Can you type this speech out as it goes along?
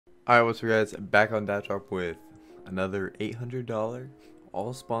Alright, what's up guys? Back on Dat Drop with another $800,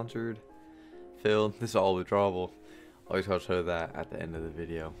 all sponsored, filled. This is all withdrawable. Always gotta show that at the end of the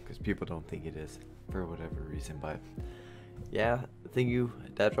video, because people don't think it is, for whatever reason. But yeah, thank you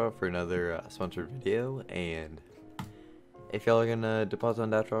Dat Drop for another sponsored video. And if y'all are gonna deposit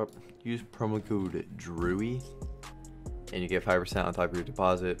on Dat Drop, use promo code DREWY, and you get 5% on top of your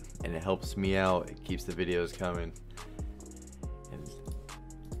deposit, and it helps me out. It keeps the videos coming and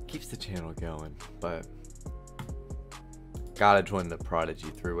keeps the channel going. But gotta join the Prodigy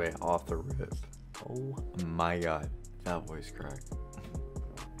three-way off the rip. Oh my god, that voice crack.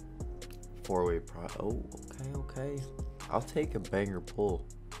 Four-way pro. Oh, okay. I'll take a banger pull.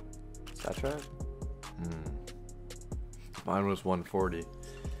 Is that track? Mine was 140.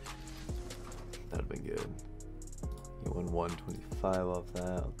 That'd have been good. You won 125 off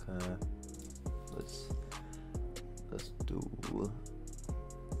that. Okay. Let's do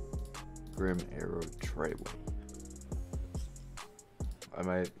Grim Arrow Treyway.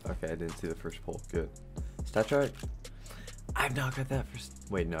 Okay, I didn't see the first pull. Good. Stat track? I've not got that for.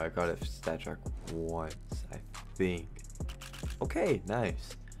 Wait, no, I got it for stat track once, I think. Okay,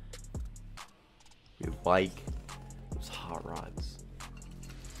 nice. We like those hot rods.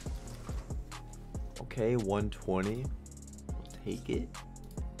 Okay, 120. We'll take it.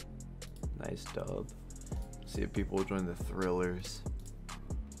 Nice dub. See if people will join the thrillers.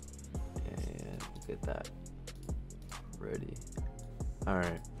 And we'll get that ready.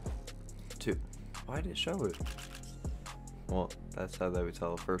 Alright. 2. Why did it show it? Well, that's how they would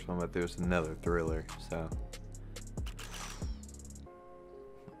tell the first one, but there's another thriller, so.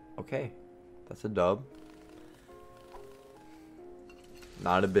 Okay. That's a dub.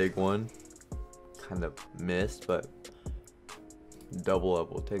 Not a big one. Kind of missed, but double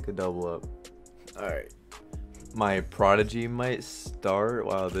up. We'll take a double up. Alright. My Prodigy might start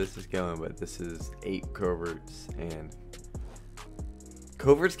while this is going, but this is 8 coverts, and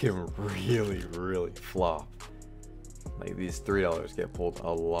coverts can really flop. Like, these $3 get pulled a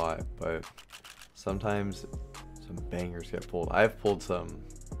lot, but sometimes some bangers get pulled. I've pulled some.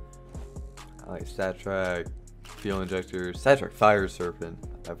 I like Stat Track, Fuel Injector, Stat Track Fire Serpent.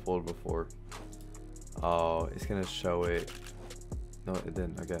 I've pulled before. Oh, it's gonna show it. No, it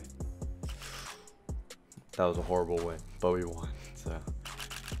didn't. Okay. That was a horrible win, but we won. So,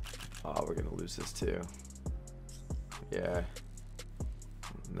 oh, we're gonna lose this too. Yeah.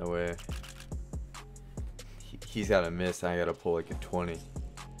 No way. He's got a miss. I gotta pull like a 20.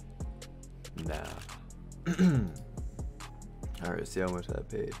 Nah. Alright, let's see how much that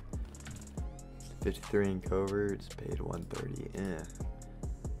paid. 53 in coverts, paid 130.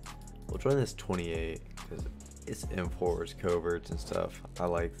 We'll join this 28 because it's M4's coverts and stuff. I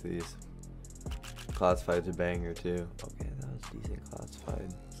like these. Classified's a banger too. Okay, that was decent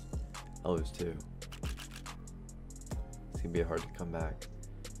classified. I'll lose 2. It's gonna be hard to come back.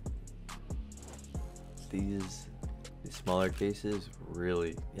 These smaller cases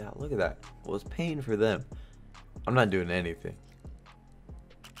really, yeah, look at that. Well, it's paying for them. I'm not doing anything.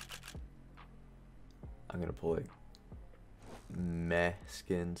 I'm gonna pull like meh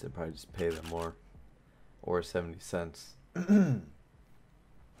skins and probably just pay them more, or 70 cents.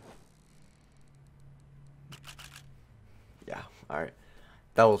 Yeah, alright.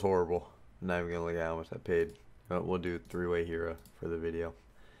 That was horrible. I'm not even gonna look at how much I paid. But we'll do 3-way hero for the video,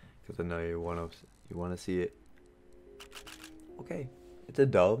 because I know you want to see it. Okay, it's a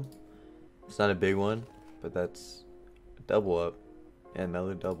dub. It's not a big one, but that's a double up. And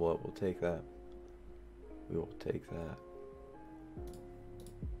another double up. We'll take that. We will take that.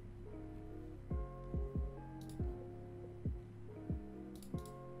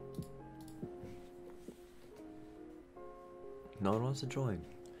 No one wants to join.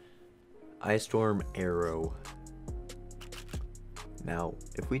 Ice Storm Arrow. Now,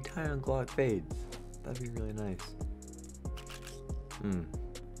 if we tie on Glock fades, that'd be really nice.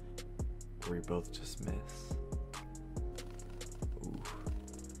 We both just miss. Ooh.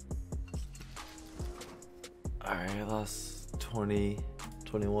 Alright, I lost 20,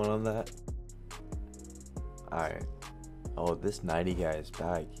 21 on that. Alright. Oh, this 90 guy is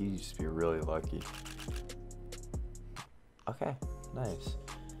back. He used to be really lucky. Okay, nice.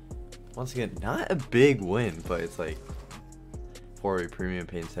 Once again, not a big win, but it's like 4-way premium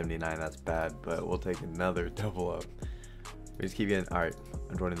paying 79. That's bad, but we'll take another double up. We just keep getting. Alright,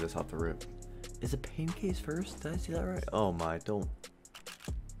 I'm joining this off the rip. Is it pain case first? Did I see that right? Oh my, don't.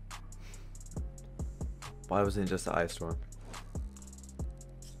 Why wasn't it just the Ice Storm?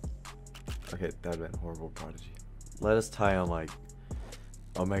 Okay, that'd been horrible Prodigy. Let us tie on like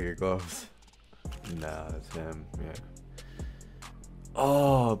Omega gloves. Nah, that's him. Yeah.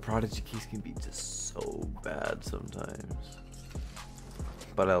 Oh, Prodigy keys can be just so bad sometimes.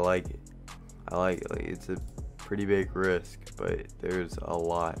 But I like it. Like, it's a pretty big risk, but there's a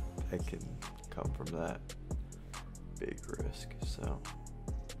lot that can come from that big risk. So,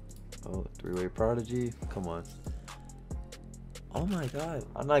 oh, three-way Prodigy, come on. Oh my god,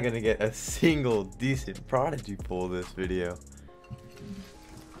 I'm not gonna get a single decent Prodigy pull this video.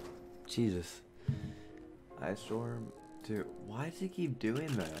 Jesus. Ice Storm, dude, why does it keep doing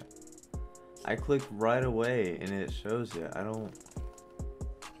that? I clicked right away and it shows it. I don't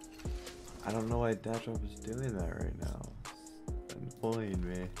know why Dash Up is doing that right now. It's annoying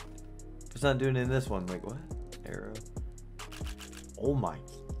me. It's not doing it in this one. Like, what? Arrow. Oh my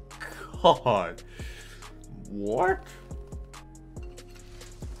god. What?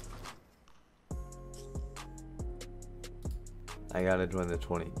 I gotta join the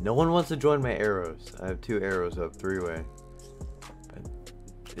 20. No one wants to join my arrows. I have 2 arrows up 3-way. But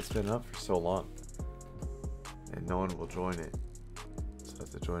it's been up for so long. And no one will join it. So I have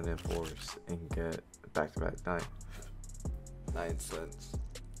to join in force and get back-to-back 9 cents.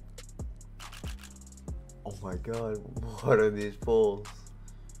 Oh my god, what are these pulls?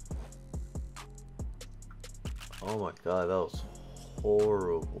 Oh my god, that was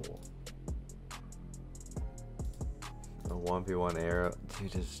horrible. A 1v1 arrow.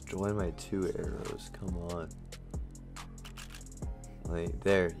 Dude, just join my 2 arrows. Come on. Like,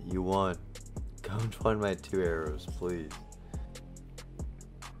 there, you won. Come join my 2 arrows, please.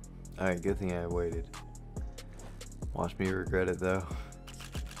 Alright, good thing I waited. Watch me regret it though.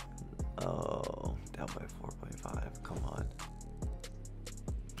 Oh, down by 4.5. Come on.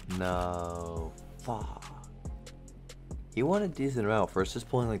 No. Fuck. You won a decent amount versus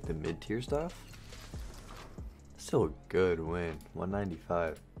pulling like the mid-tier stuff. Still a good win.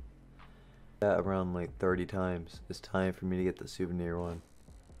 195. That around like 30 times. It's time for me to get the souvenir one.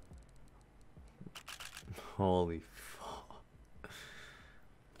 Holy fuck.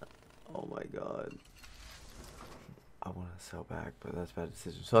 Oh my god. I want to sell back, but that's a bad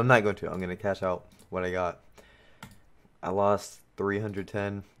decision. So I'm not going to. I'm going to cash out what I got. I lost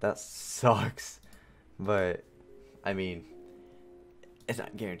 310. That sucks. But, I mean, it's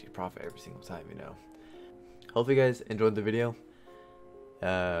not guaranteed profit every single time, you know. Hopefully you guys enjoyed the video.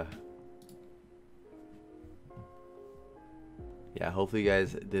 Yeah, hopefully you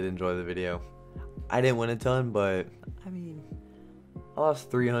guys did enjoy the video. I didn't win a ton, but, I mean, I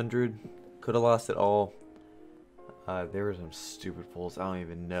lost 300. Could have lost it all. There were some stupid pulls. I don't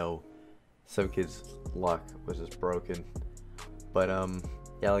even know. Some kid's luck was just broken. But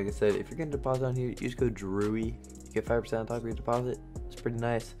yeah, like I said, if you're gonna deposit on here, you just go Drewy. You get 5% on top of your deposit. It's pretty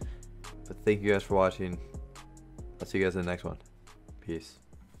nice. But thank you guys for watching. I'll see you guys in the next one. Peace.